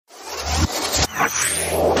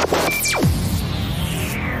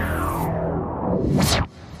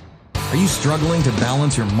you struggling to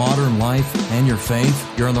balance your modern life and your faith?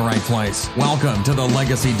 You're in the right place. Welcome to the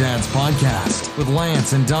Legacy Dads Podcast with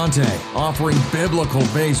Lance and Dante, offering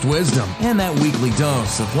biblical-based wisdom and that weekly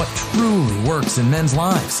dose of what truly works in men's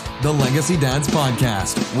lives. The Legacy Dads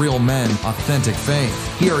Podcast, real men, authentic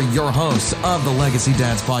faith. Here are your hosts of the Legacy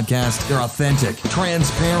Dads Podcast. They're authentic,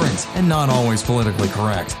 transparent, and not always politically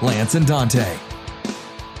correct. Lance and Dante.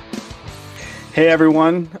 Hey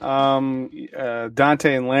everyone,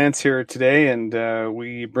 Dante and Lance here today, and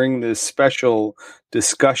we bring this special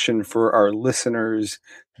discussion for our listeners,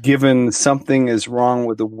 given something is wrong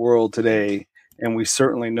with the world today, and we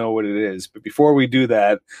certainly know what it is. But before we do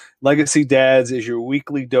that, Legacy Dads is your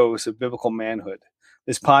weekly dose of biblical manhood.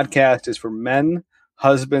 This podcast is for men,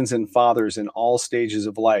 husbands, and fathers in all stages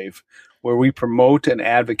of life, where we promote and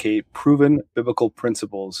advocate proven biblical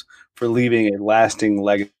principles for leaving a lasting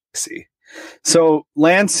legacy. So,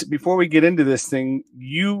 Lance, before we get into this thing,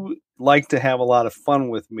 you like to have a lot of fun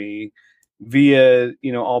with me via,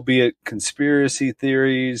 albeit conspiracy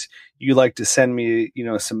theories. You like to send me,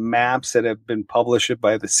 some maps that have been published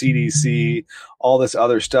by the CDC, all this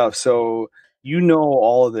other stuff. So,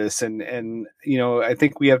 all of this. And I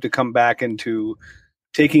think we have to come back into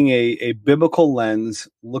taking a biblical lens,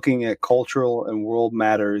 looking at cultural and world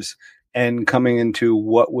matters, and coming into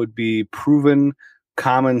what would be proven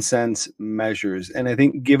common sense measures. And I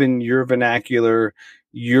think given your vernacular,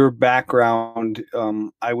 your background,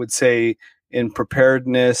 I would say in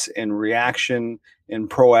preparedness and reaction and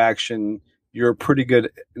proaction, you're pretty good.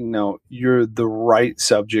 You're the right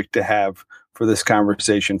subject to have for this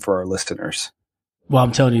conversation for our listeners. Well,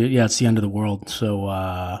 I'm telling you, yeah, it's the end of the world.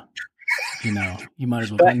 So, you might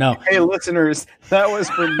as well. No. Hey, listeners, that was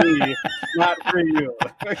for me, not for you.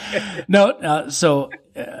 Okay. No. So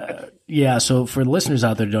for the listeners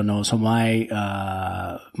out there who don't know, so my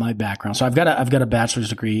background, so I've got a bachelor's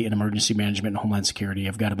degree in emergency management and homeland security.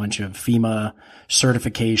 I've got a bunch of FEMA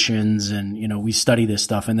certifications, and we study this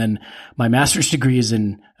stuff. And then my master's degree is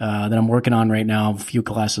in that I'm working on right now, a few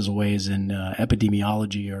classes away, is in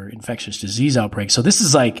epidemiology or infectious disease outbreak. So this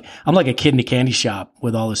is I'm like a kid in a candy shop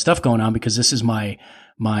with all this stuff going on, because this is my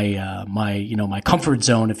comfort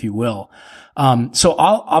zone, if you will. So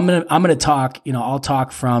I'm gonna talk, I'll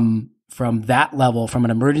talk from that level, from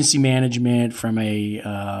an emergency management, from a,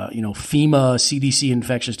 FEMA, CDC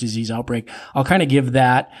infectious disease outbreak. I'll kind of give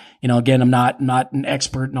that, again, I'm not an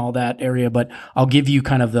expert in all that area, but I'll give you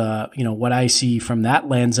kind of the, what I see from that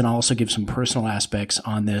lens, and I'll also give some personal aspects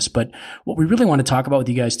on this. But what we really want to talk about with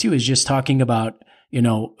you guys too is just talking about,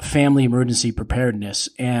 family emergency preparedness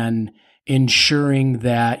and ensuring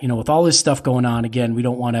that, with all this stuff going on, again, we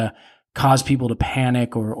don't want to cause people to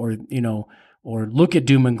panic or look at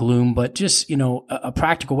doom and gloom, but just, a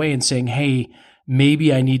practical way in saying, hey,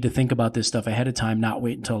 maybe I need to think about this stuff ahead of time, not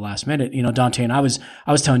wait until the last minute. Dante, and I was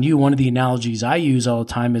telling you, one of the analogies I use all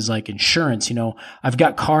the time is like insurance. I've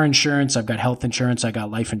got car insurance, I've got health insurance, I got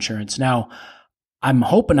life insurance. Now, I'm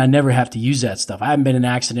hoping I never have to use that stuff. I haven't been in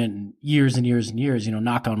an accident in years and years and years,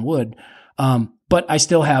 knock on wood. But I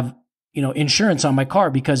still have insurance on my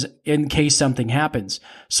car, because in case something happens.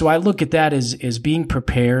 So I look at that as being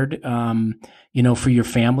prepared, for your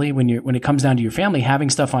family. When it comes down to your family,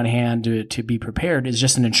 having stuff on hand to be prepared is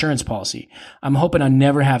just an insurance policy. I'm hoping I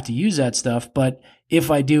never have to use that stuff, but if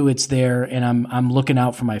I do, it's there, and I'm looking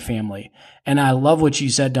out for my family. And I love what you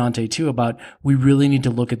said, Dante, too, about we really need to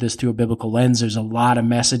look at this through a biblical lens. There's a lot of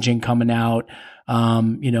messaging coming out,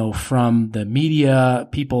 from the media,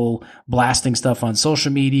 people blasting stuff on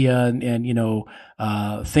social media,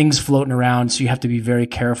 and things floating around. So you have to be very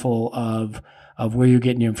careful of where you're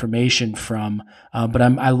getting your information from. But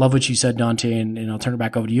I love what you said, Dante, and I'll turn it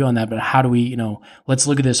back over to you on that. But how do we, let's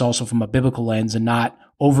look at this also from a biblical lens and not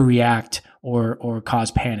overreact or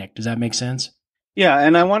cause panic. Does that make sense? Yeah,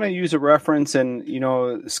 and I want to use a reference, and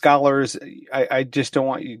scholars, I just don't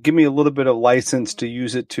want you give me a little bit of license to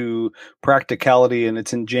use it to practicality, and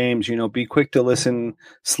it's in James. Be quick to listen,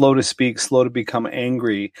 slow to speak, slow to become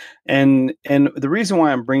angry, and the reason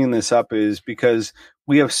why I'm bringing this up is because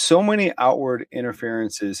we have so many outward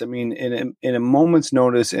interferences. I mean, in a moment's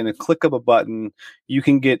notice, in a click of a button, you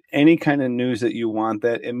can get any kind of news that you want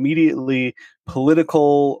that immediately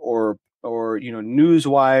political or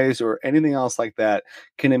news-wise or anything else like that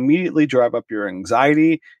can immediately drive up your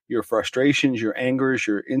anxiety, your frustrations, your angers,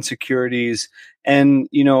 your insecurities. And,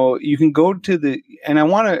 you can go to and I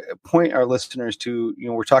want to point our listeners to,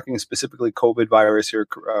 we're talking specifically COVID virus here,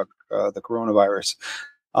 the coronavirus.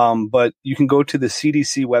 But you can go to the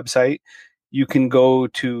CDC website. You can go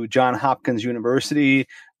to Johns Hopkins University.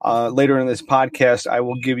 Later in this podcast, I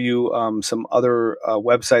will give you some other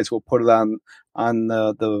websites. We'll put it on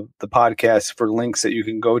the podcast for links that you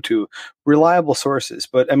can go to, reliable sources.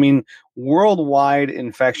 But I mean, worldwide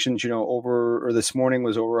infections, this morning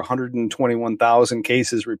was over 121,000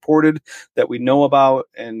 cases reported that we know about.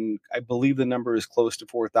 And I believe the number is close to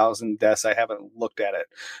 4,000 deaths. I haven't looked at it,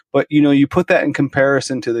 but you put that in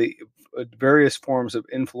comparison to the various forms of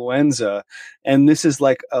influenza, and this is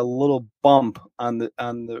like a little bump on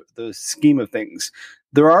the scheme of things.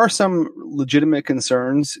 There are some legitimate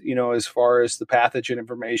concerns, as far as the pathogen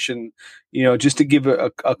information. Just to give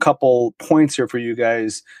a couple points here for you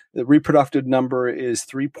guys, the reproductive number is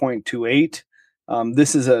 3.28.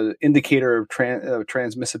 This is an indicator of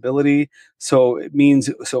transmissibility. So it means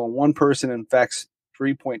one person infects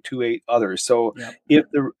 3.28 others. So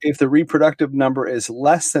if the reproductive number is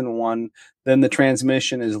less than 1, then the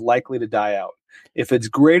transmission is likely to die out. If it's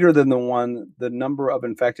greater than the 1, the number of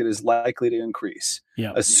infected is likely to increase.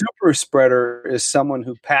 A super spreader is someone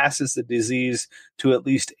who passes the disease to at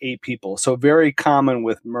least 8 people. So very common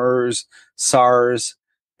with MERS, SARS.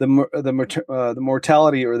 The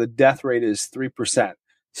mortality or the death rate is 3%.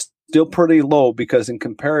 Still pretty low, because in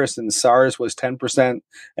comparison, SARS was 10%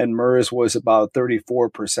 and MERS was about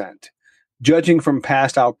 34%. Judging from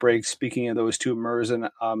past outbreaks, speaking of those two, MERS and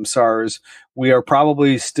SARS, we are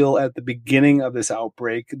probably still at the beginning of this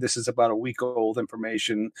outbreak. This is about a week old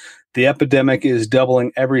information. The epidemic is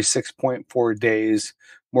doubling every 6.4 days.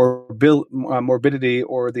 Morbidity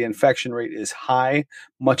or the infection rate is high,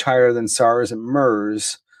 much higher than SARS and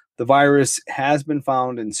MERS. The virus has been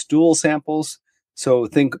found in stool samples. So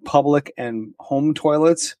think public and home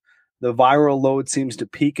toilets. The viral load seems to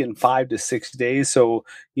peak in 5 to 6 days. So,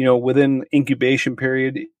 within incubation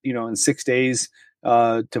period, in 6 days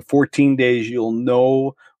to 14 days, you'll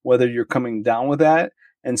know whether you're coming down with that.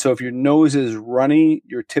 And so if your nose is runny,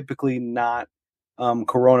 you're typically not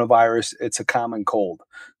coronavirus. It's a common cold.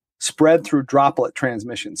 Spread through droplet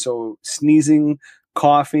transmission. So sneezing,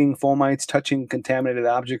 coughing, fomites, touching contaminated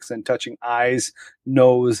objects, and touching eyes,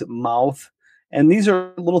 nose, mouth. And these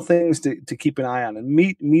are little things to keep an eye on. And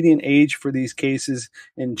median age for these cases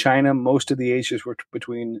in China, most of the ages were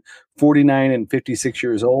between 49 and 56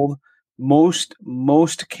 years old. Most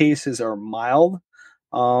cases are mild.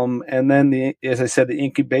 And then, as I said, the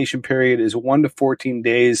incubation period is 1 to 14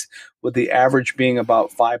 days, with the average being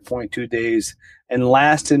about 5.2 days, and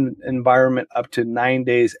last in environment up to 9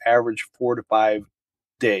 days, average 4 to 5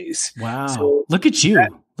 days. Wow. So look at you.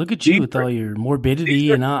 Look at you with all your morbidity,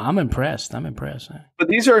 and I'm impressed. But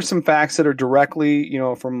these are some facts that are directly,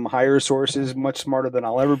 from higher sources, much smarter than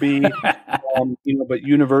I'll ever be. But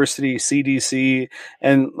university, CDC,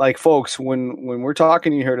 and like folks, when we're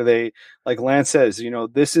talking to you here today, like Lance says,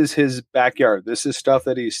 this is his backyard. This is stuff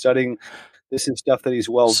that he's studying. This is stuff that he's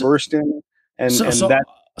well versed in,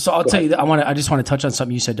 So I'll tell you that I just want to touch on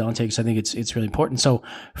something you said, Dante, because I think it's really important. So,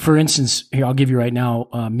 for instance, here I'll give you right now.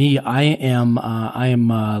 I am.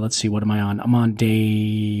 Let's see, what am I on? I'm on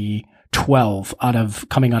day 12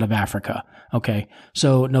 coming out of Africa. Okay,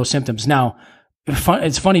 so no symptoms. Now,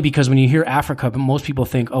 it's funny because when you hear Africa, most people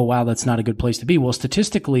think, oh, wow, that's not a good place to be. Well,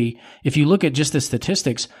 statistically, if you look at just the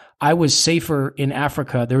statistics, I was safer in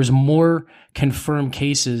Africa. There was more confirmed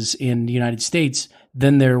cases in the United States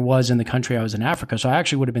than there was in the country I was in Africa. So I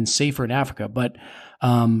actually would have been safer in Africa. But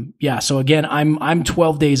so again, I'm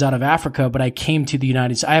 12 days out of Africa, but I came to the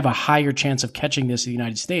United States. I have a higher chance of catching this in the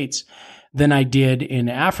United States than I did in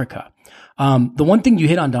Africa. The one thing you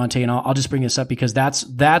hit on, Dante, and I'll just bring this up because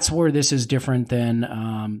that's where this is different than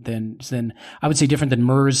I would say different than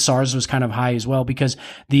MERS. SARS was kind of high as well because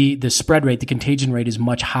the spread rate, the contagion rate is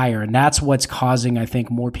much higher. And that's what's causing, I think,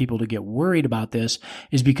 more people to get worried about this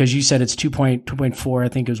is because you said it's 2.4, I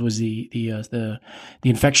think was the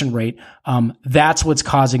infection rate. That's what's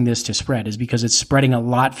causing this to spread is because it's spreading a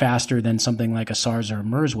lot faster than something like a SARS or a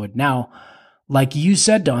MERS would. Now, like you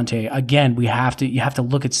said, Dante, again, you have to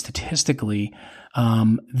look at statistically,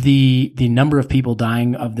 the number of people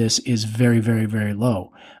dying of this is very, very, very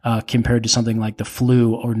low, compared to something like the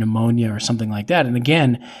flu or pneumonia or something like that. And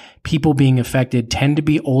again, people being affected tend to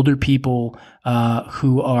be older people,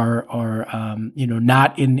 who are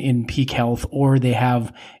not in peak health, or they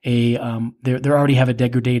have they already have a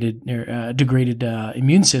degraded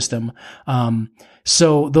immune system.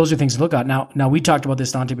 So those are things to look at. Now we talked about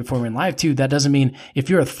this, Dante, before we went live too. That doesn't mean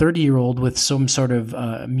if you're a 30-year-old with some sort of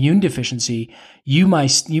immune deficiency, you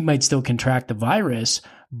might still contract the virus,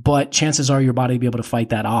 but chances are your body will be able to fight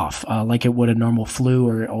that off, like it would a normal flu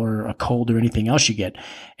or a cold or anything else you get.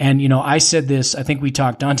 And, I said this, I think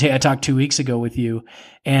Dante, I talked 2 weeks ago with you.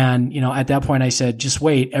 And, at that point I said, just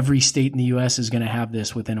wait, every state in the US is going to have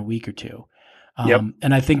this within a week or two.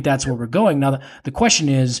 And I think that's where we're going. Now, the question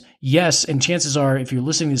is, yes, and chances are, if you're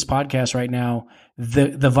listening to this podcast right now,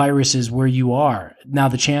 the virus is where you are. Now,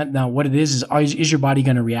 what it is your body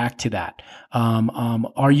going to react to that?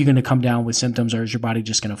 Are you going to come down with symptoms, or is your body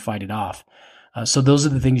just going to fight it off? So those are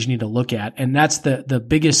the things you need to look at. And that's the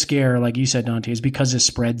biggest scare, like you said, Dante, is because it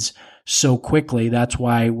spreads so quickly. That's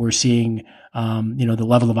why we're seeing, the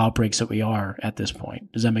level of outbreaks that we are at this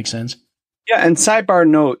point. Does that make sense? Yeah, and sidebar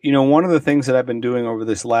note, one of the things that I've been doing over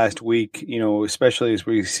this last week, especially as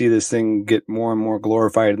we see this thing get more and more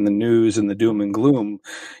glorified in the news and the doom and gloom,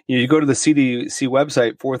 you go to the CDC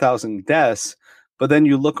website, 4,000 deaths, but then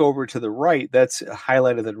you look over to the right, that's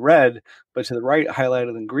highlighted in red, but to the right,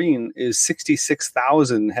 highlighted in green, is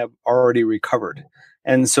 66,000 have already recovered.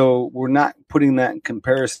 And so we're not putting that in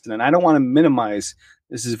comparison. And I don't want to minimize.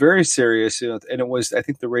 This is very serious, and it was, I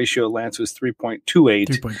think the ratio, Lance, was 3.28.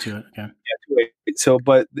 3.28, okay. Yeah, 2.8. So,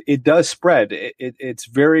 but it does spread. It's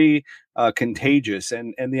very contagious,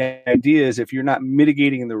 and the idea is, if you're not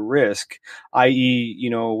mitigating the risk,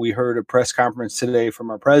 i.e., we heard a press conference today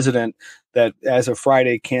from our president that as of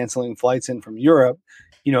Friday, canceling flights in from Europe.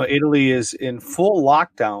 Italy is in full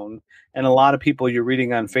lockdown. And a lot of people you're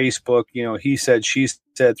reading on Facebook, he said, she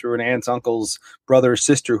said, through an aunt's uncle's brother or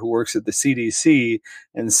sister who works at the CDC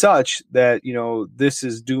and such, that, this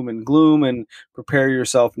is doom and gloom and prepare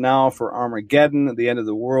yourself now for Armageddon. The end of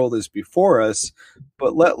the world is before us.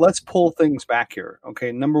 But let's pull things back here.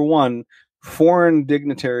 Okay. Number one, foreign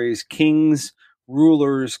dignitaries, kings,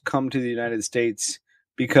 rulers come to the United States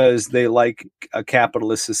because they like a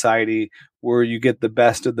capitalist society where you get the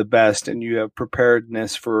best of the best and you have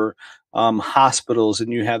preparedness for hospitals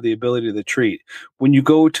and you have the ability to treat. When you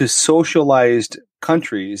go to socialized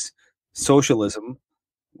countries, socialism,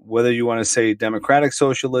 whether you want to say democratic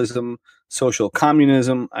socialism, social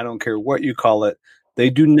communism, I don't care what you call it, they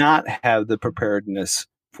do not have the preparedness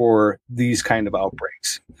for these kind of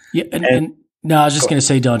outbreaks. Yeah, and no, I was just going to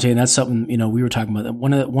say, Dante, and that's something, we were talking about.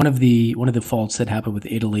 One of the faults that happened with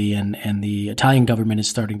Italy, and the Italian government is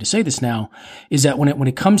starting to say this now, is that when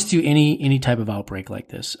it comes to any type of outbreak like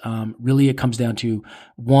this, really it comes down to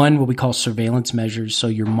one, what we call surveillance measures. So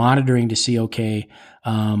you're monitoring to see, okay,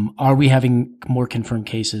 are we having more confirmed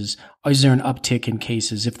cases? Is there an uptick in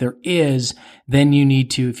cases? If there is, then you need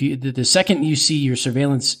to, the second you see your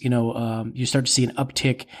surveillance, you start to see an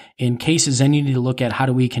uptick in cases, then you need to look at how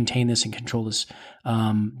do we contain this and control this,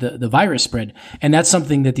 the virus spread. And that's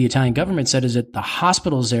something that the Italian government said, is that the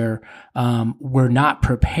hospitals there, were not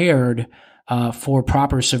prepared for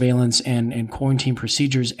proper surveillance and quarantine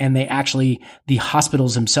procedures. And the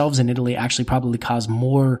hospitals themselves in Italy actually probably caused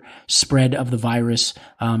more spread of the virus,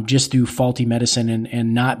 just through faulty medicine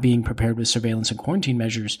and not being prepared with surveillance and quarantine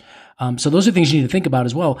measures. So those are things you need to think about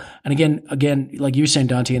as well. And again, like you were saying,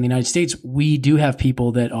 Dante, in the United States, we do have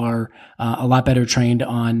people that are a lot better trained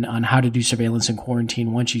on how to do surveillance and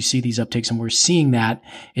quarantine once you see these upticks. And we're seeing that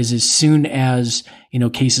is as soon as,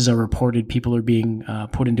 cases are reported, people are being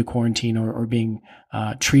put into quarantine or being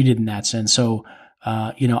treated in that sense. So,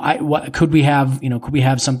 could we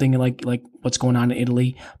have something like what's going on in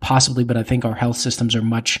Italy? Possibly, but I think our health systems are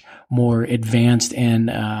much more advanced, and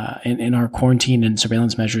our quarantine and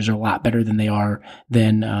surveillance measures are a lot better than they are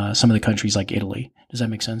than some of the countries like Italy. Does that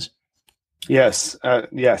make sense? Yes.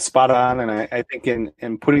 Spot on. And I think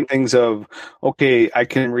in putting things of, okay, I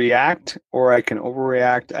can react or I can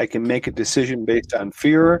overreact. I can make a decision based on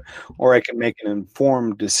fear, or I can make an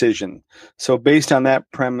informed decision. So based on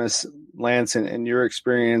that premise, Lance, and your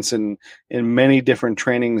experience in many different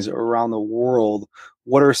trainings around the world,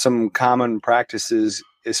 what are some common practices,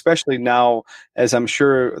 especially now, as I'm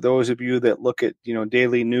sure those of you that look at,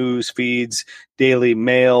 daily news feeds, daily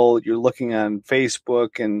mail, you're looking on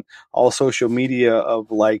Facebook and all social media of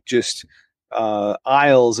just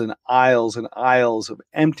aisles and aisles and aisles of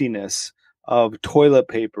emptiness, of toilet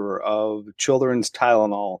paper, of children's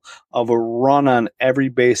Tylenol, of a run on every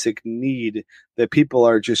basic need, that people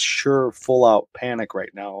are just full out panic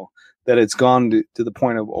right now, that it's gone to the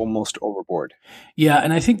point of almost overboard. Yeah.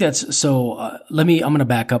 And I think that's, so I'm going to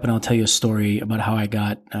back up and I'll tell you a story about how I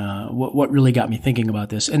got, what really got me thinking about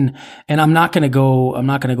this. And I'm not going to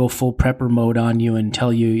go full prepper mode on you and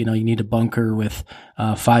tell you, you need a bunker with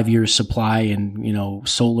 5 years supply and,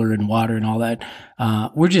 solar and water and all that.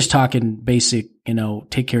 We're just talking basic,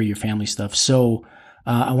 take care of your family stuff. So,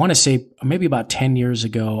 I want to say maybe about 10 years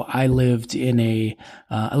ago, I lived in a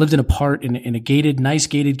nice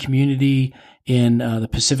gated community in the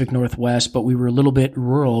Pacific Northwest, but we were a little bit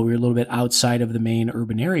rural. We were a little bit outside of the main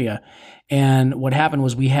urban area. And what happened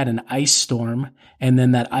was we had an ice storm, and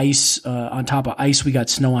then that ice, on top of ice, we got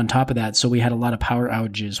snow on top of that. So we had a lot of power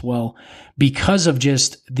outages. Well, because of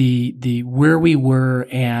just the where we were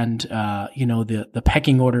and, the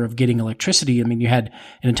pecking order of getting electricity. I mean, you had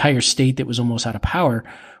an entire state that was almost out of power.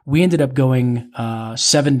 We ended up going,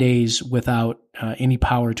 7 days without, any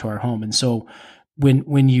power to our home. And so,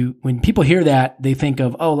 when people hear that, they think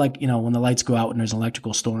of, when the lights go out and there's an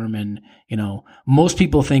electrical storm, and, most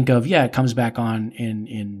people think of, it comes back on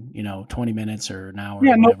in 20 minutes or an hour.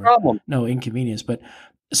 Yeah, or no problem. No inconvenience. But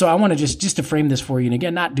so I want to just to frame this for you. And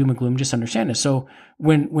again, not doom and gloom, just understand this. So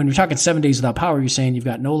when you're talking 7 days without power, you're saying you've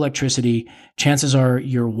got no electricity. Chances are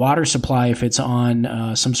your water supply, if it's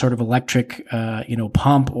on some sort of electric,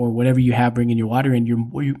 pump or whatever you have bringing your water in,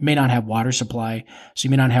 you may not have water supply. So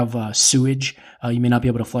you may not have sewage. You may not be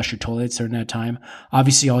able to flush your toilets during that time.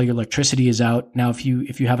 Obviously, all your electricity is out. Now, if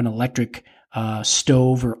you have an electric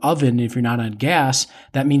stove or oven, if you're not on gas,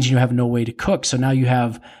 that means you have no way to cook. So now you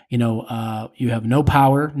have no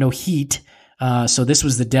power, no heat. So this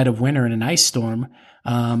was the dead of winter in an ice storm.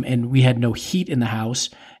 And we had no heat in the house.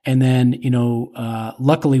 And then,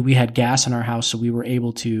 luckily we had gas in our house, so we were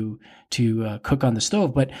able to cook on the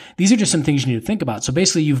stove. But these are just some things you need to think about. So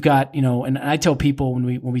basically you've got, and I tell people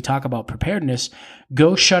when we talk about preparedness,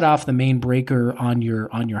 go shut off the main breaker on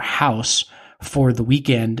your house for the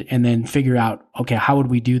weekend, and then figure out, okay, how would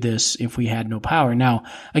we do this if we had no power? Now,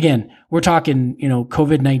 again, we're talking,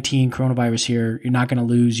 COVID-19 coronavirus here. You're not going to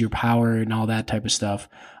lose your power and all that type of stuff.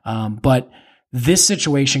 But this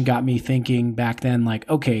situation got me thinking back then, like,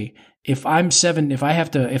 okay, if I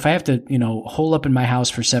have to, hole up in my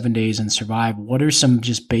house for 7 days and survive, what are some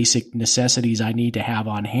just basic necessities I need to have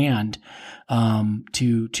on hand,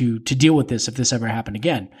 to deal with this if this ever happened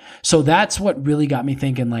again? So that's what really got me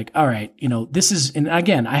thinking, like, all right, this is, and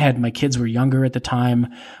again, my kids were younger at the time,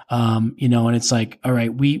 and it's like, all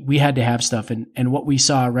right, we had to have stuff. And what we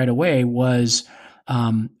saw right away was,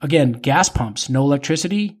 again, gas pumps, no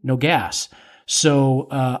electricity, no gas. So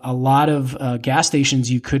a lot of gas stations,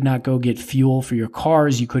 you could not go get fuel for your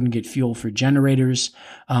cars. You couldn't get fuel for generators.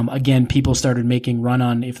 Again, people started making run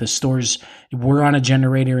on, if the stores were on a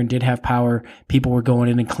generator and did have power, people were going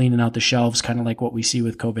in and cleaning out the shelves, kind of like what we see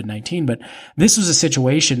with COVID-19. But this was a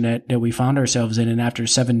situation that we found ourselves in. And after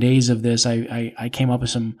 7 days of this, I came up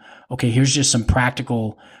with here's just some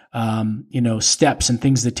practical, steps and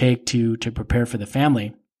things to take to prepare for the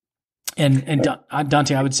family. And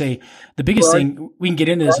Dante, I would say the biggest thing we can get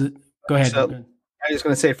into is, go ahead. So, I was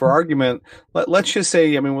going to say, for argument, let's just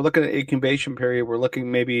say, we're looking at incubation period. We're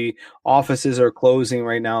looking, maybe offices are closing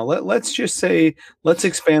right now. Let's just say, let's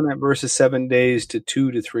expand that versus 7 days to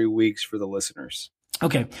 2 to 3 weeks for the listeners.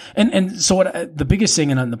 Okay. And so what the biggest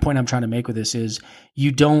thing, and the point I'm trying to make with this is,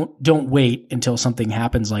 you don't wait until something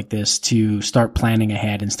happens like this to start planning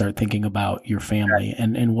ahead and start thinking about your family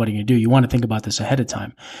and what are you going to do. You want to think about this ahead of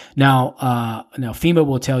time. Now FEMA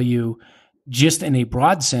will tell you, just in a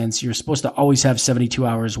broad sense, you're supposed to always have 72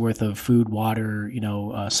 hours worth of food, water,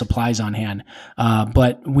 supplies on hand.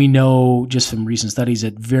 But we know just from recent studies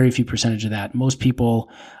that very few percentage of that. Most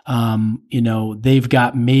people, they've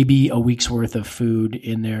got maybe a week's worth of food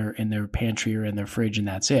in their pantry or in their fridge, and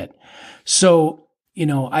that's it. So,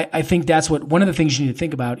 I think that's one of the things you need to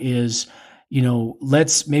think about is,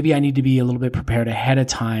 maybe I need to be a little bit prepared ahead of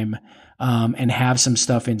time, and have some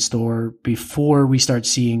stuff in store before we start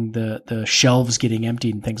seeing the shelves getting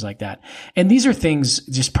emptied and things like that. And these are things,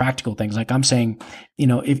 just practical things. Like I'm saying,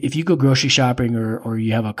 if you go grocery shopping or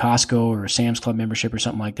you have a Costco or a Sam's Club membership or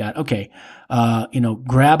something like that, okay,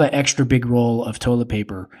 grab an extra big roll of toilet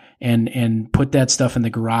paper and put that stuff in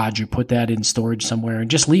the garage or put that in storage somewhere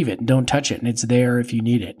and just leave it and don't touch it. And it's there if you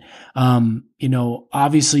need it.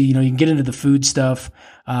 Obviously, you can get into the food stuff.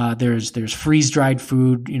 There's freeze dried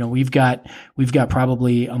food. We've got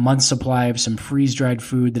probably a month's supply of some freeze dried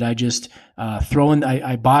food that I just throw in.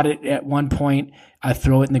 I bought it at one point. I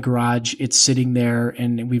throw it in the garage. It's sitting there,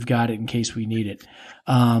 and we've got it in case we need it.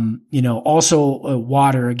 Also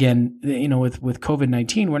water. Again, with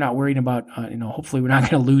COVID-19, we're not worried about. Hopefully, we're not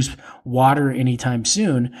going to lose water anytime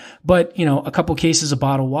soon. But a couple cases of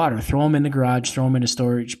bottled water. Throw them in the garage. Throw them in a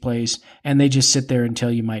storage place, and they just sit there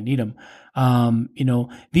until you might need them.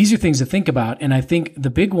 These are things to think about. And I think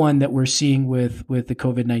the big one that we're seeing with the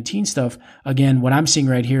COVID-19 stuff, again, what I'm seeing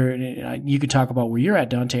right here, you could talk about where you're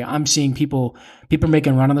at, Dante. I'm seeing people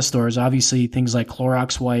making a run on the stores. Obviously, things like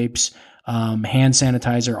Clorox wipes, hand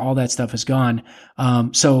sanitizer, all that stuff is gone.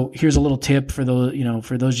 So here's a little tip for those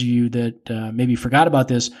of you that maybe forgot about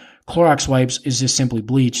this. Clorox wipes is just simply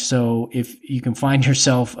bleach. So if you can find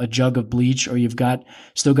yourself a jug of bleach, or you've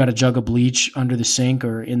still got a jug of bleach under the sink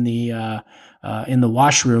or in the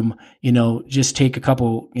washroom, just take a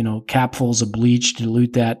couple, capfuls of bleach,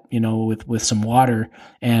 dilute that, with some water,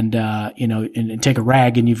 and take a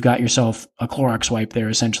rag, and you've got yourself a Clorox wipe there,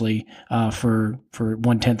 essentially, for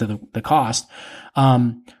 1/10 of the cost.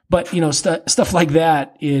 But stuff like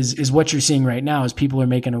that is what you're seeing right now, is people are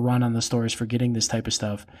making a run on the stores for getting this type of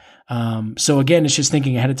stuff. So again, it's just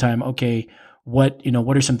thinking ahead of time. Okay, what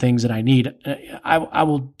are some things that I need? I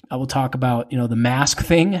will talk about, the mask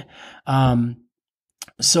thing.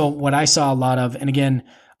 So what I saw a lot of, and again,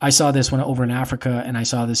 I saw this when over in Africa, and I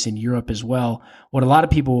saw this in Europe as well. What a lot of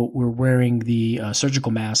people were wearing, the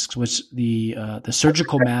surgical masks, which the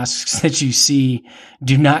surgical masks that you see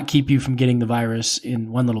do not keep you from getting the virus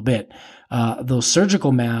in one little bit. Those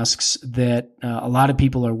surgical masks that a lot of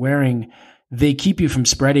people are wearing, they keep you from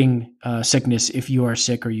spreading sickness if you are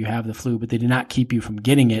sick or you have the flu, but they do not keep you from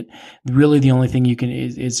getting it. Really, the only thing you can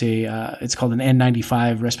is it's called an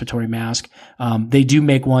N95 respiratory mask. They do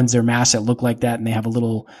make ones, they're masks that look like that, and they have a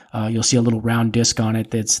little, you'll see a little round disc on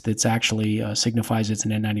it that's actually signifies it's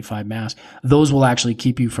an N95 mask. Those will actually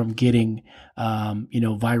keep you from getting,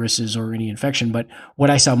 viruses or any infection. But what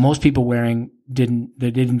I saw most people wearing didn't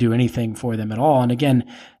do anything for them at all. And again,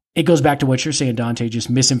 it goes back to what you're saying, Dante, just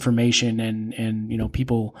misinformation and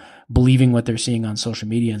people believing what they're seeing on social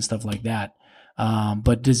media and stuff like that.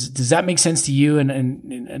 But does that make sense to you?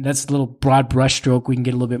 And that's a little broad brushstroke. We can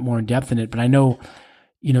get a little bit more in depth in it, but I know,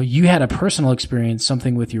 you had a personal experience,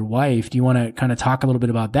 something with your wife. Do you want to kind of talk a little bit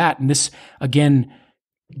about that? And this, again,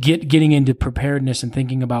 getting into preparedness and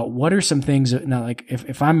thinking about what are some things that, now, like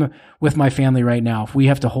if I'm with my family right now, if we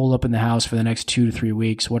have to hole up in the house for the next 2 to 3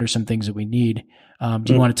 weeks, what are some things that we need?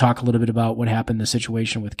 Do you want to talk a little bit about what happened, the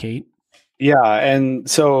situation with Kate? Yeah. And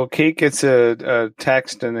so Kate gets a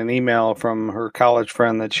text and an email from her college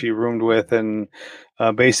friend that she roomed with, and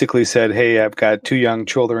basically said, "Hey, I've got 2 young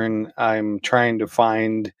children. I'm trying to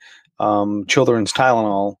find children's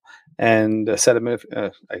Tylenol and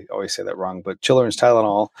acetaminophen. I always say that wrong, but children's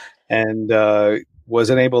Tylenol, and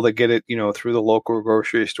wasn't able to get it, through the local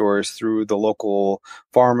grocery stores, through the local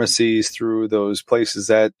pharmacies, through those places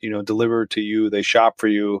that, deliver to you, they shop for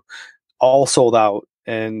you, all sold out,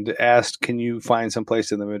 and asked, can you find some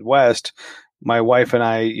place in the Midwest? My wife and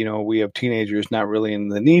I, we have teenagers, not really in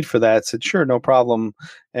the need for that. Said, sure, no problem.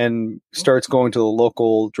 And starts going to the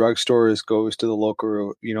local drugstores, goes to the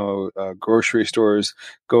local, grocery stores,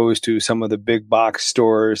 goes to some of the big box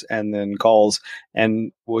stores, and then calls,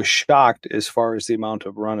 and was shocked as far as the amount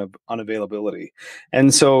of unavailability.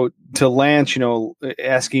 And so to Lance,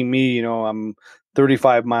 asking me, I'm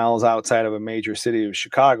 35 miles outside of a major city of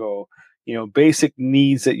Chicago, basic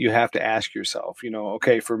needs that you have to ask yourself,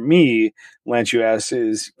 okay, for me, Lance, you asked,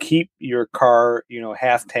 is keep your car,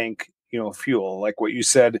 half tank, fuel, like what you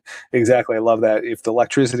said. Exactly. I love that. If the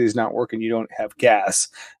electricity is not working, you don't have gas.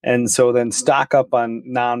 And so then stock up on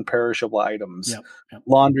non-perishable items, yep.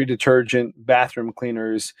 Laundry detergent, bathroom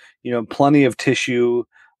cleaners, plenty of tissue,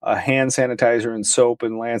 hand sanitizer and soap.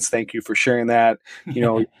 And Lance, thank you for sharing that.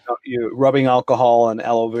 Rubbing alcohol and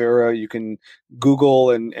aloe vera. You can Google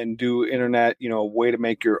and do internet, way to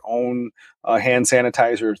make your own hand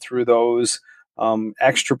sanitizer through those.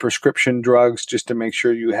 Extra prescription drugs, just to make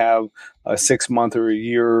sure you have a 6-month or a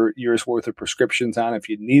year's worth of prescriptions on if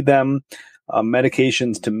you need them.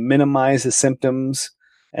 Medications to minimize the symptoms.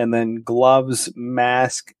 And then gloves,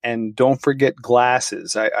 mask, and don't forget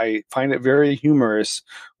glasses. I find it very humorous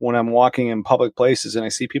when I'm walking in public places and I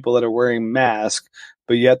see people that are wearing masks,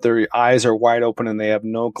 but yet their eyes are wide open and they have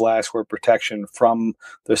no glassware protection from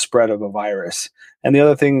the spread of a virus. And the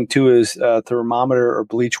other thing too is thermometer or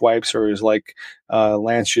bleach wipes, or is like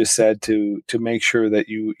Lance just said, to make sure that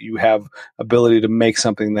you have ability to make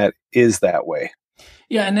something that is that way.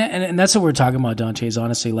 Yeah, and that's what we're talking about, Dante, is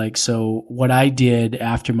honestly, like, so what I did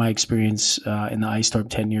after my experience in the ice storm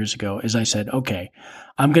 10 years ago is I said, okay,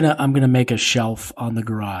 I'm gonna make a shelf on the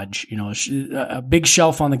garage, a big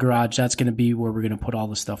shelf on the garage. That's gonna be where we're gonna put all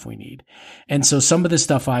the stuff we need. And so some of the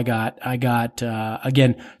stuff I got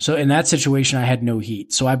again. So in that situation, I had no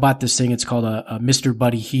heat, so I bought this thing. It's called a Mr.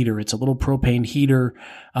 Buddy heater. It's a little propane heater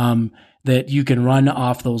that you can run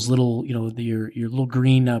off those little, your little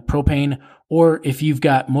green propane. Or if you've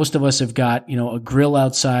got, most of us have got, a grill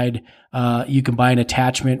outside, You can buy an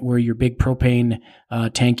attachment where your big propane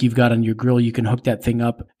tank you've got on your grill, you can hook that thing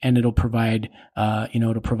up and it'll provide,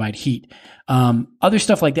 it'll provide heat. Other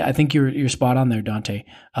stuff like that. I think you're spot on there, Dante.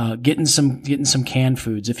 Getting some canned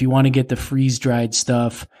foods. If you want to get the freeze dried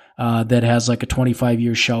stuff, that has like a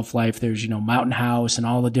 25-year shelf life. There's, Mountain House and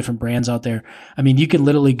all the different brands out there. I mean, you could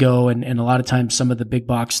literally go and a lot of times some of the big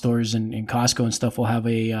box stores and Costco and stuff will have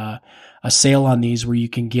a sale on these where you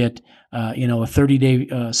can get, a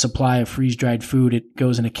 30-day supply of freeze dried food. It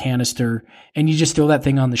goes in a canister and you just throw that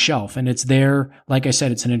thing on the shelf and it's there. Like I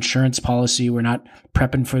said, it's an insurance policy. We're not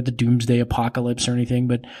prepping for the doomsday apocalypse or anything,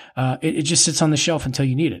 but it just sits on the shelf until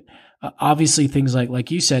you need it. Obviously things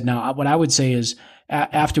like you said. Now, what I would say is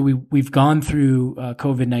after we've gone through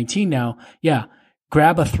COVID-19 now,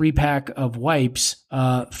 grab a 3-pack of wipes,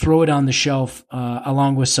 throw it on the shelf,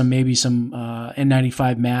 along with maybe some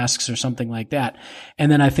N95 masks or something like that. And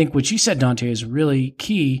then I think what you said, Dante, is really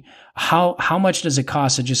key. How much does it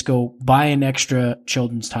cost to just go buy an extra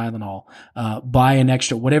children's Tylenol, buy an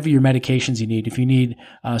extra, whatever your medications you need. If you need,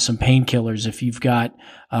 some painkillers, if you've got,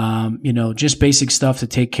 just basic stuff to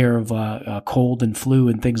take care of, cold and flu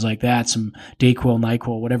and things like that, some Dayquil,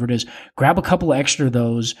 NyQuil, whatever it is, grab a couple of extra of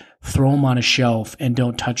those, throw them on a shelf and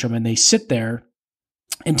don't touch them. And they sit there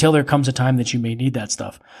until there comes a time that you may need that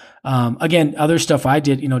stuff. Again, other stuff I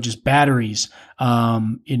did, just batteries,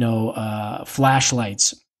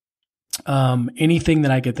 flashlights, anything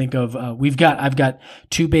that I could think of. I've got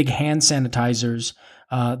 2 big hand sanitizers,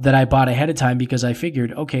 that I bought ahead of time because I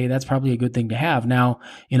figured, okay, that's probably a good thing to have. Now,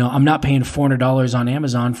 I'm not paying $400 on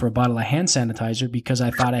Amazon for a bottle of hand sanitizer because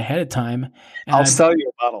I thought ahead of time. And I'll sell you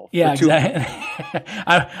a bottle. Yeah, exactly.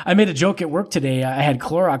 I made a joke at work today. I had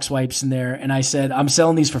Clorox wipes in there and I said, I'm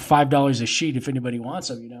selling these for $5 a sheet if anybody wants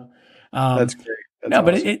them, That's great. That's awesome.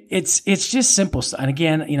 But it's just simple stuff. And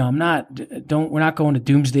again, we're not going to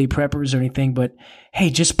doomsday preppers or anything, but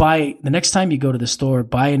hey, just buy the next time you go to the store,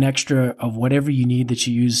 buy an extra of whatever you need that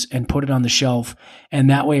you use and put it on the shelf.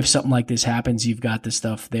 And that way, if something like this happens, you've got the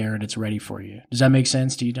stuff there and it's ready for you. Does that make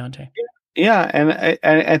sense to you, Dante? Yeah, and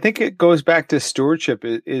I think it goes back to stewardship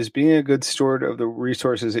is being a good steward of the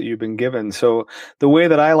resources that you've been given. So the way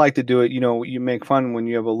that I like to do it, you make fun when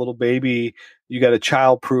you have a little baby, you got to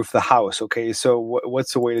child-proof the house. Okay, so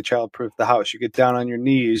what's the way to child-proof the house? You get down on your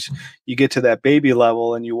knees, you get to that baby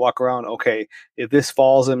level, and you walk around. Okay, if this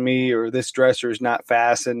falls on me or this dresser is not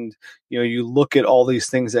fastened, you look at all these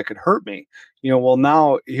things that could hurt me. Well,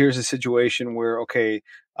 now here's a situation where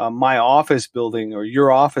my office building or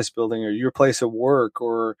your place of work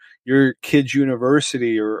or your kid's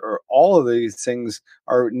university or all of these things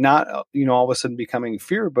are not, all of a sudden becoming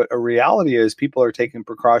fear, but a reality is people are taking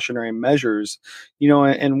precautionary measures,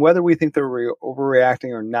 and whether we think they're overreacting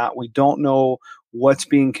or not, we don't know what's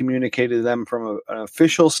being communicated to them from an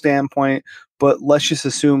official standpoint, but let's just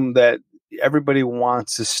assume that everybody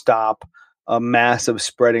wants to stop a massive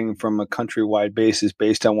spreading from a countrywide basis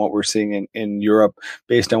based on what we're seeing in Europe,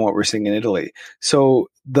 based on what we're seeing in Italy. So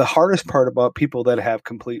the hardest part about people that have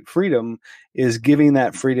complete freedom is giving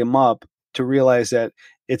that freedom up to realize that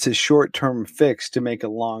it's a short-term fix to make a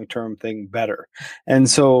long-term thing better. And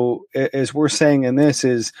so as we're saying in this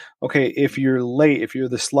is, okay, if you're late, if you're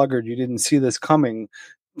the sluggard, you didn't see this coming,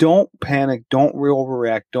 don't panic, don't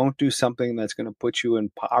overreact, don't do something that's going to put you in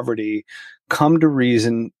poverty. Come to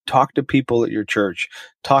reason, talk to people at your church,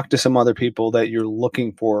 talk to some other people that you're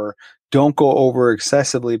looking for. Don't go over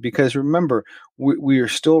excessively because remember, we are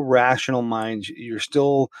still rational minds. You're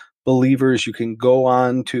still believers. You can go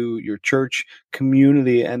on to your church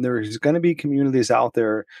community and there's going to be communities out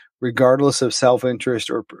there regardless of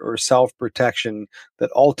self-interest or self-protection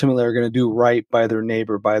that ultimately are going to do right by their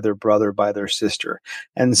neighbor, by their brother, by their sister.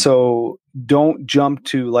 And so don't jump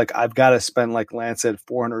to I've got to spend, like Lance said,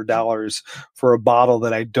 $400 for a bottle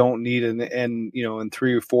that I don't need. And in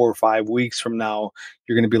 3 or 4 or 5 weeks from now,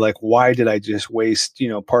 you're going to be like, why did I just waste,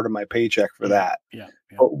 part of my paycheck for that? Yeah.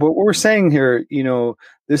 But what we're saying here,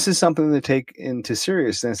 this is something to take into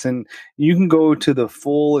seriousness. And you can go to the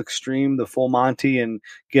full extreme, the full Monty, and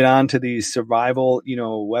get onto these survival,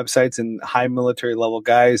 websites and high military level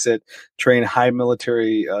guys that train high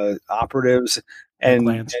military operatives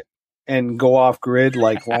and go off grid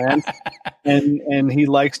like Lance. And he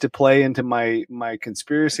likes to play into my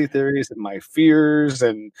conspiracy theories and my fears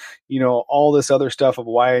and, all this other stuff of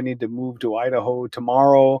why I need to move to Idaho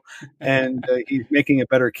tomorrow. And he's making a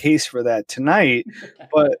better case for that tonight.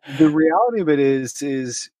 But the reality of it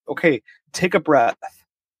is, okay, take a breath,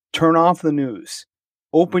 turn off the news,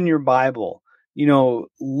 open your Bible,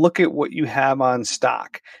 look at what you have on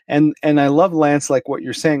stock. And I love, Lance, like what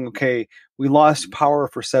you're saying, okay, we lost power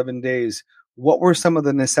for 7 days. what were some of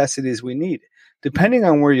the necessities we need? Depending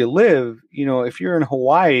on where you live, if you're in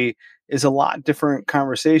Hawaii, is a lot different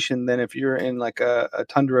conversation than if you're in like a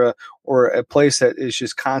tundra or a place that is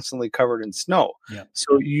just constantly covered in snow. Yeah.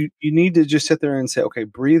 So you need to just sit there and say, okay,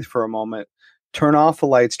 breathe for a moment, turn off the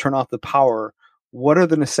lights, turn off the power. What are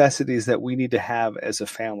the necessities that we need to have as a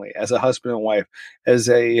family, as a husband and wife, as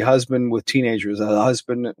a husband with teenagers, a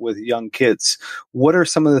husband with young kids? What are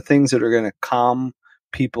some of the things that are going to calm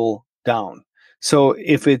people down? So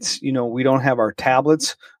if it's, we don't have our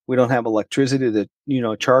tablets, we don't have electricity to,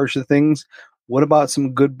 charge the things. What about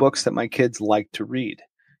some good books that my kids like to read?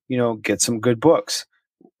 Get some good books.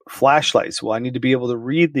 Flashlights. Well, I need to be able to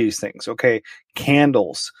read these things. Okay.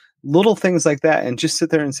 Candles, little things like that. And just sit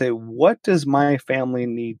there and say, what does my family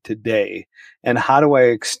need today? And how do I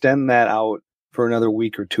extend that out for another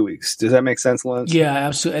week or 2 weeks? Does that make sense, Lance? Yeah,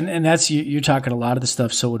 absolutely. And that's, you're talking a lot of the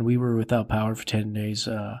stuff. So when we were without power for 10 days,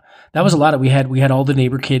 that was a lot of, we had all the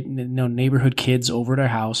neighborhood kids over at our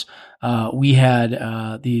house. We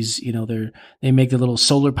had, these, they make the little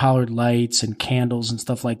solar powered lights and candles and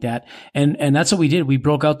stuff like that. And that's what we did. We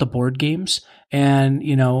broke out the board games and,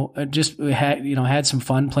 just had some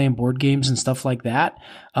fun playing board games and stuff like that.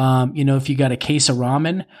 If you got a case of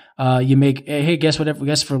ramen, you make, hey, guess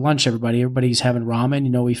for lunch, everybody's having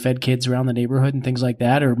ramen. We fed kids around the neighborhood and things like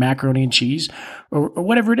that, or macaroni and cheese or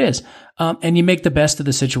whatever it is. And you make the best of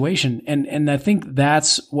the situation. And I think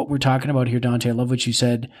that's what we're talking about here, Dante. I love what you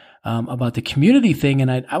said, about the community thing.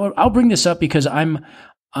 And I'll bring this up because I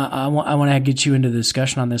want to get you into the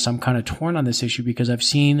discussion on this. I'm kind of torn on this issue because I've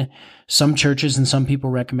seen some churches and some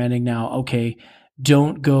people recommending now, okay,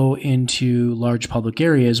 don't go into large public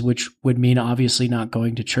areas, which would mean obviously not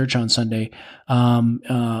going to church on Sunday.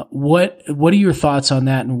 What are your thoughts on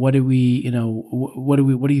that? And what do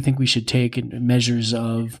you think we should take in measures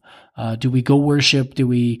of, do we go worship? Do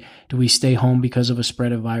we stay home because of a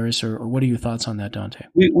spread of virus, or what are your thoughts on that, Dante?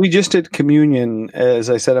 We just did communion. As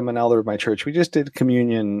I said, I'm an elder of my church. We just did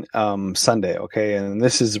communion Sunday, okay, and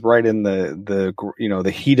this is right in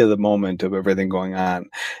the heat of the moment of everything going on.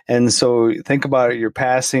 And so think about it: you're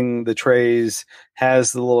passing the trays,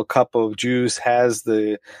 has the little cup of juice, has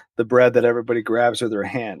the bread that everybody grabs with their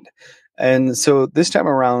hand. And so this time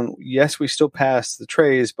around, yes, we still pass the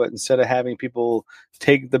trays, but instead of having people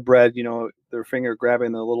take the bread, their finger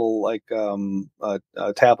grabbing the little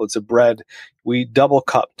tablets of bread, we double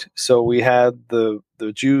cupped. So we had the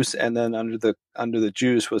juice, and then under the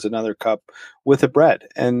juice was another cup with the bread.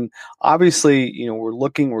 And obviously,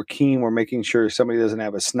 we're keen, we're making sure somebody doesn't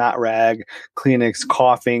have a snot rag, Kleenex,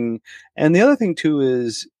 coughing. And the other thing too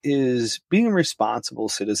is being a responsible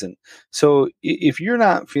citizen. So if you're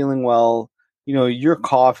not feeling well, you're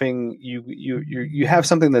coughing, you have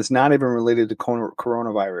something that's not even related to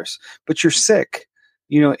coronavirus, but you're sick,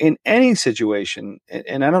 in any situation.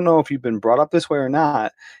 And I don't know if you've been brought up this way or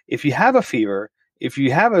not. If you have a fever, if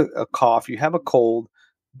you have a cough, you have a cold,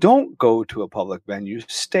 don't go to a public venue,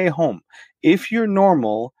 stay home. If you're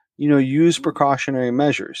normal, use precautionary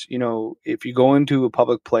measures. If you go into a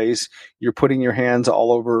public place, you're putting your hands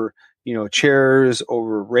all over, chairs,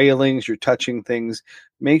 over railings, you're touching things.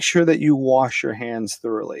 Make sure that you wash your hands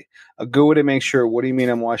thoroughly. A good way to make sure, what do you mean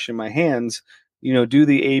I'm washing my hands? Do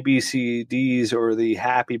the ABCDs or the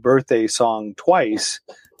happy birthday song twice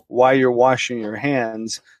while you're washing your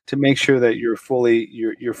hands to make sure that you're fully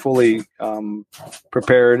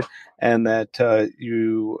prepared and that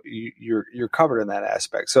you're covered in that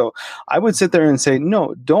aspect. So I would sit there and say,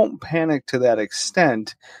 no, don't panic to that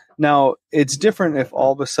extent. Now, it's different if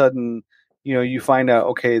all of a sudden, you find out,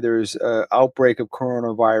 okay, there's an outbreak of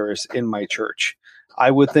coronavirus in my church. I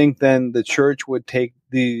would think then the church would take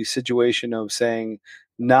the situation of saying,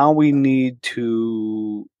 now we need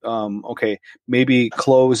to, maybe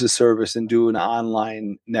close the service and do an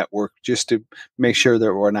online network just to make sure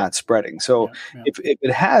that we're not spreading. So if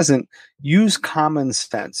it hasn't, use common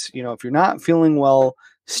sense. If you're not feeling well,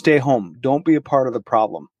 stay home. Don't be a part of the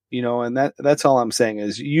problem. And that's all I'm saying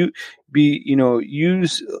is use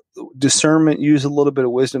discernment, use a little bit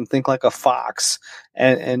of wisdom, think like a fox,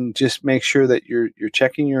 and just make sure that you're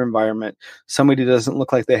checking your environment. Somebody doesn't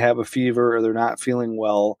look like they have a fever or they're not feeling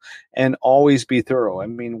well, and always be thorough. I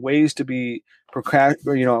mean, ways to be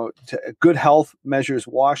good health measures: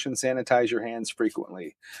 wash and sanitize your hands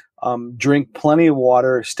frequently, drink plenty of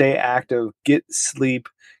water, stay active, get sleep,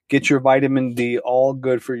 get your vitamin D, all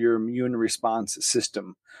good for your immune response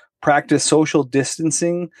system. Practice social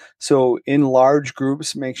distancing. So in large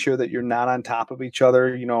groups, make sure that you're not on top of each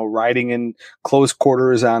other, riding in close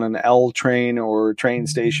quarters on an L train or train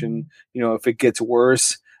station. If it gets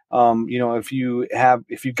worse, if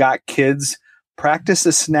you got kids, practice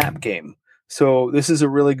a snap game. So this is a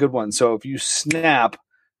really good one. So if you snap,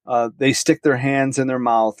 they stick their hands in their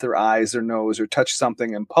mouth, their eyes, their nose, or touch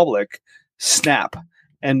something in public, snap.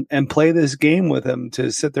 And play this game with them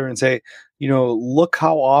to sit there and say, look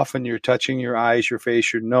how often you're touching your eyes, your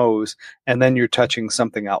face, your nose, and then you're touching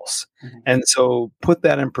something else. Mm-hmm. And so put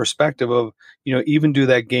that in perspective of, even do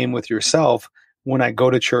that game with yourself. When I go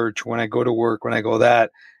to church, when I go to work, when I go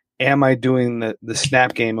that, am I doing the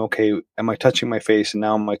snap game? Okay. Am I touching my face? And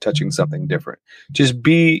now am I touching something different? Just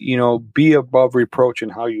be above reproach in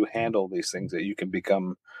how you handle these things that you can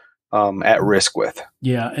become at risk with.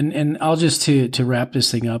 Yeah. And I'll just to wrap this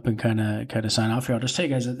thing up and kind of sign off here. I'll just tell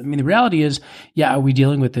you guys, I mean, the reality is, are we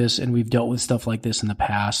dealing with this? And we've dealt with stuff like this in the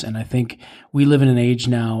past. And I think we live in an age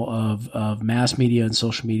now of mass media and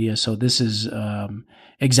social media. So this is,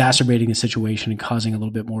 exacerbating the situation and causing a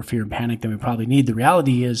little bit more fear and panic than we probably need. The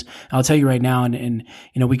reality is, I'll tell you right now, and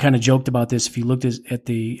we kind of joked about this. If you looked at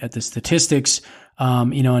the statistics,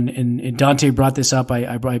 and Dante brought this up.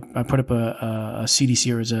 I put up a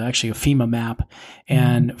CDC, or is actually a FEMA map.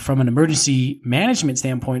 And from an emergency management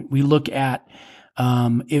standpoint, we look at,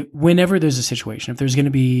 whenever there's a situation, if there's going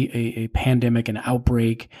to be a pandemic, an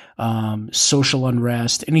outbreak, social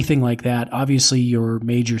unrest, anything like that, obviously your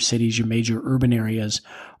major cities, your major urban areas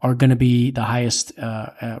are going to be the highest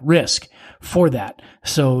risk for that.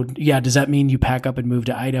 So does that mean you pack up and move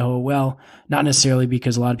to Idaho? Well, not necessarily,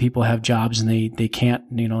 because a lot of people have jobs and they can't,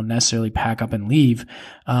 necessarily pack up and leave.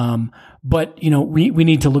 But we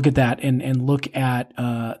need to look at that and look at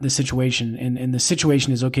the situation. And the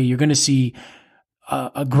situation is, okay, you're going to see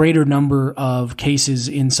a greater number of cases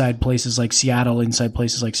inside places like Seattle, inside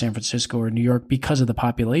places like San Francisco or New York because of the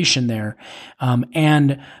population there.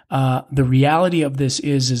 And the reality of this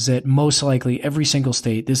is that most likely every single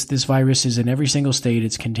state, this virus is in every single state.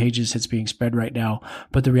 It's contagious. It's being spread right now.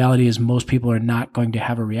 But the reality is most people are not going to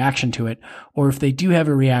have a reaction to it. Or if they do have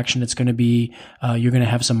a reaction, it's going to be, you're going to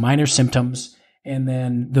have some minor symptoms. And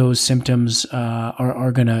then those symptoms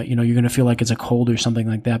are gonna, you're gonna feel like it's a cold or something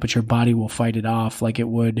like that, but your body will fight it off like it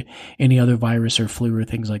would any other virus or flu or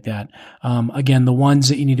things like that. Again, the ones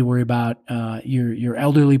that you need to worry about, your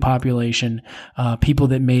elderly population, people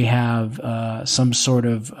that may have some sort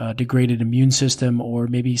of degraded immune system, or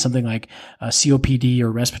maybe something like COPD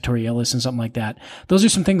or respiratory illness and something like that. Those are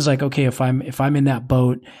some things like, okay, if I'm in that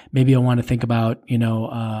boat, maybe I want to think about,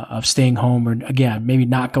 of staying home, or again, maybe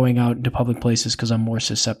not going out into public places, because I'm more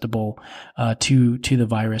susceptible to the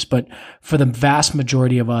virus. But for the vast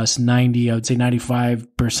majority of us, I would say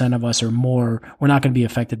 95% of us or more, we're not going to be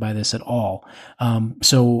affected by this at all.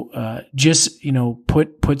 So just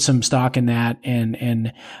put some stock in that,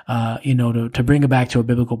 and to bring it back to a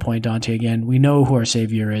biblical point, Dante. Again, we know who our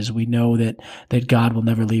Savior is. We know that God will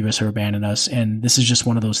never leave us or abandon us, and this is just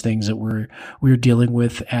one of those things that we're dealing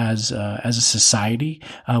with as a society.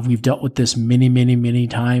 We've dealt with this many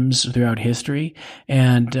times throughout history.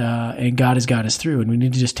 And God has got us through, and we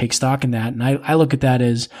need to just take stock in that. And I look at that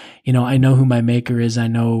as, I know who my maker is. I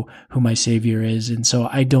know who my Savior is. And so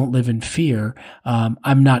I don't live in fear.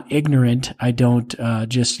 I'm not ignorant. I don't,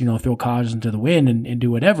 just, throw caution to the wind and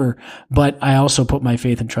do whatever. But I also put my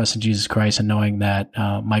faith and trust in Jesus Christ, and knowing that,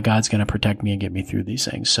 my God's going to protect me and get me through these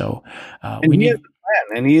things. So, we need.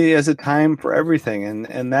 And he has a time for everything.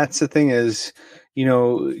 And that's the thing is,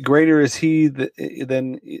 greater is he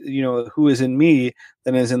than, who is in me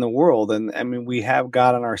than is in the world. And I mean, we have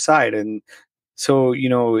God on our side. And so,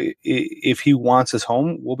 if he wants us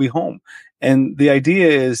home, we'll be home. And the idea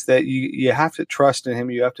is that you have to trust in him.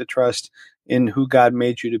 You have to trust in who God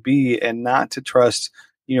made you to be, and not to trust,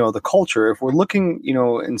 the culture. If we're looking,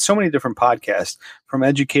 in so many different podcasts, from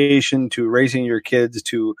education to raising your kids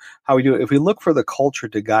to how we do it, if we look for the culture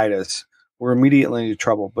to guide us, we're immediately into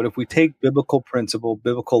trouble. But if we take biblical principle,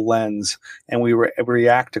 biblical lens, and we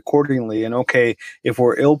react accordingly, and okay, if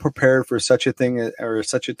we're ill prepared for such a thing or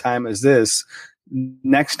such a time as this,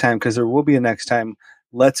 next time, because there will be a next time,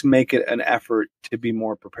 let's make it an effort to be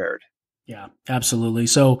more prepared. Yeah, absolutely.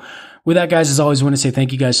 So with that, guys, as always, I want to say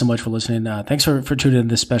thank you guys so much for listening. Thanks for tuning in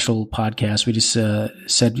to this special podcast. We just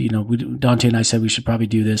said, Dante and I said we should probably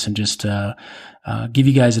do this and just give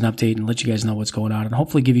you guys an update and let you guys know what's going on, and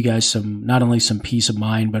hopefully give you guys not only some peace of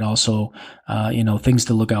mind, but also, things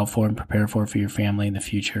to look out for and prepare for your family in the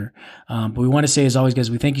future. But we want to say, as always, guys,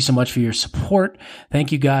 we thank you so much for your support.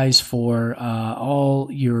 Thank you guys for all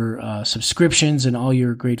your subscriptions and all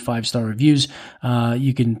your great 5-star reviews.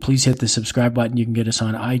 You can please hit the subscribe button. You can get us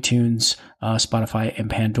on iTunes, Spotify, and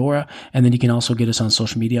Pandora. And then you can also get us on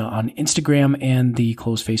social media on Instagram and the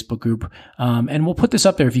closed Facebook group. And we'll put this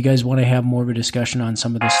up there if you guys want to have more of a discussion on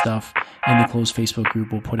some of this stuff in the closed Facebook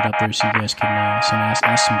group. We'll put it up there so you guys can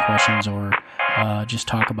ask some questions or just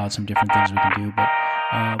talk about some different things we can do. But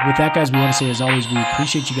with that, guys, we want to say, as always, we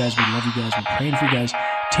appreciate you guys. We love you guys. We're praying for you guys.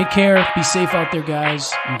 Take care. Be safe out there,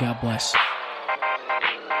 guys. And God bless.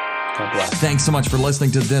 Thanks so much for listening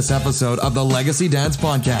to this episode of the Legacy Dads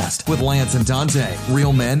Podcast with Lance and Dante.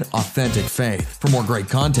 Real men, authentic faith. For more great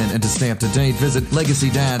content and to stay up to date, visit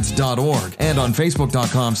legacydads.org and on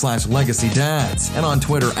Facebook.com/LegacyDads and on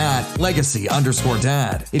Twitter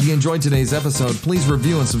 @Legacy_Dad. If you enjoyed today's episode, please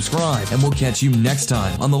review and subscribe, and we'll catch you next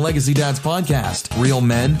time on the Legacy Dads Podcast. Real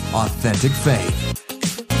men, authentic faith.